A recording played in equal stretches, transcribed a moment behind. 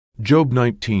Job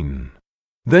 19.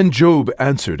 Then Job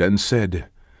answered and said,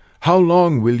 How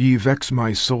long will ye vex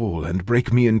my soul, and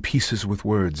break me in pieces with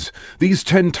words? These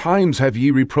 10 times have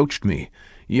ye reproached me.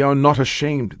 Ye are not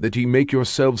ashamed that ye make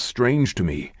yourselves strange to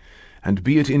me. And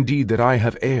be it indeed that I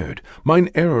have erred, mine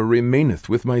error remaineth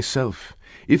with myself.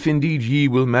 If indeed ye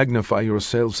will magnify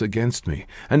yourselves against me,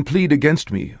 and plead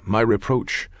against me my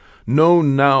reproach, know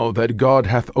now that God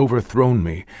hath overthrown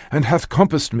me, and hath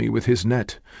compassed me with his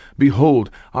net. Behold,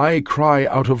 I cry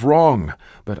out of wrong,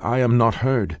 but I am not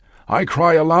heard. I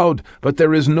cry aloud, but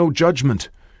there is no judgment.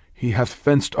 He hath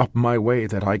fenced up my way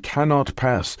that I cannot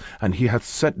pass, and he hath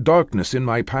set darkness in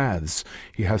my paths.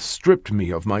 He hath stripped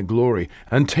me of my glory,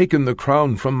 and taken the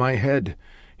crown from my head.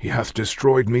 He hath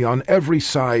destroyed me on every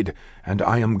side, and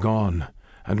I am gone.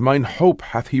 And mine hope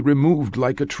hath he removed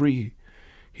like a tree.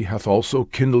 He hath also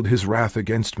kindled his wrath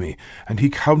against me, and he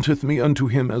counteth me unto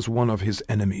him as one of his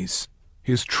enemies.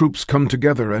 His troops come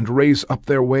together, and raise up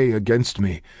their way against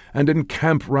me, and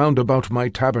encamp round about my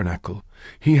tabernacle.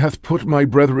 He hath put my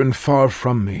brethren far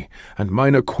from me, and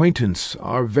mine acquaintance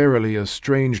are verily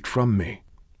estranged from me.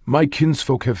 My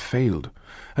kinsfolk have failed,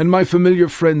 and my familiar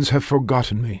friends have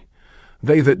forgotten me.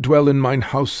 They that dwell in mine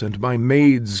house and my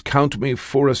maids count me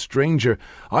for a stranger.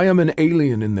 I am an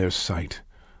alien in their sight.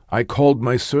 I called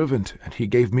my servant, and he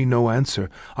gave me no answer.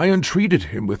 I entreated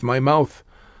him with my mouth.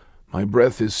 My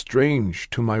breath is strange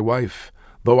to my wife,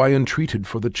 though I entreated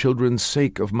for the children's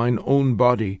sake of mine own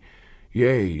body.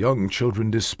 Yea, young children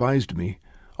despised me.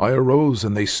 I arose,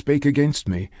 and they spake against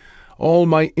me. All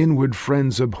my inward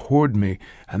friends abhorred me,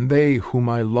 and they whom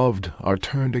I loved are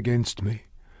turned against me.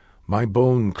 My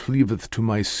bone cleaveth to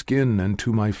my skin and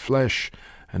to my flesh,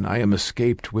 and I am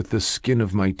escaped with the skin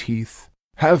of my teeth.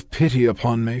 Have pity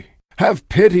upon me. Have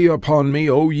pity upon me,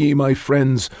 O ye my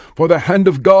friends, for the hand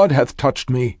of God hath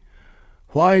touched me.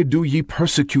 Why do ye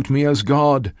persecute me as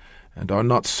God, and are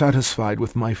not satisfied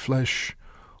with my flesh?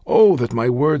 Oh, that my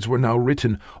words were now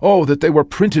written! Oh, that they were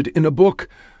printed in a book!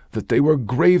 That they were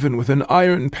graven with an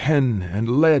iron pen,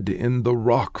 and lead in the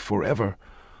rock forever!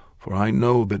 For I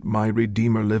know that my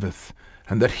Redeemer liveth,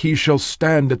 and that he shall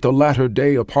stand at the latter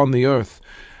day upon the earth.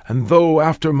 And though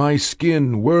after my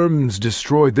skin worms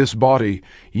destroy this body,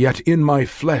 yet in my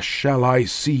flesh shall I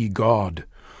see God,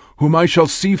 whom I shall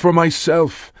see for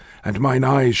myself, and mine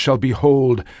eyes shall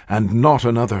behold, and not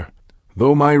another,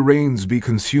 though my reins be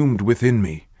consumed within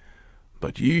me.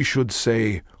 But ye should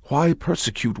say, Why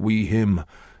persecute we him,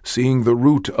 seeing the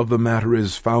root of the matter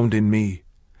is found in me?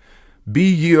 Be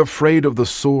ye afraid of the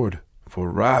sword,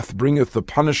 for wrath bringeth the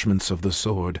punishments of the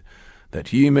sword,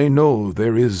 that ye may know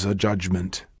there is a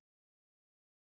judgment.